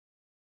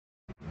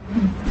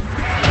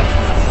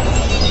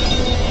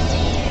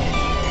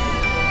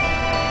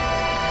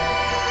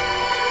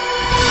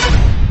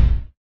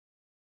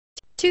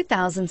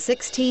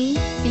2016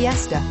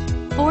 Fiesta.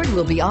 Ford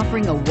will be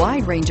offering a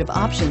wide range of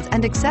options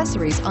and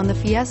accessories on the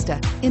Fiesta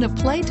in a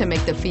play to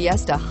make the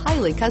Fiesta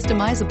highly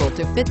customizable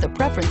to fit the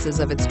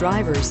preferences of its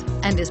drivers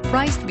and is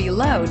priced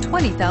below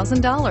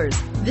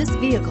 $20,000. This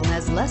vehicle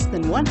has less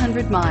than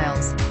 100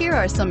 miles. Here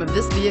are some of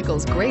this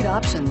vehicle's great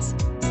options: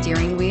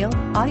 steering wheel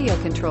audio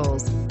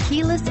controls,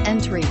 keyless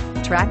entry,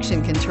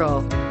 traction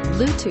control,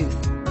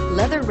 Bluetooth,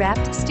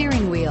 leather-wrapped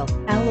steering wheel,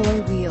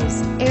 alloy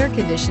wheels, air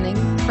conditioning,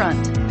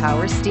 front,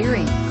 power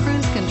steering,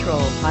 cruise control,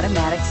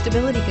 automatic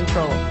stability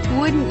control.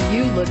 Wouldn't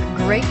you look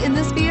great in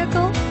this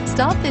vehicle?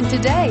 Stop in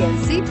today and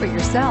see for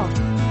yourself.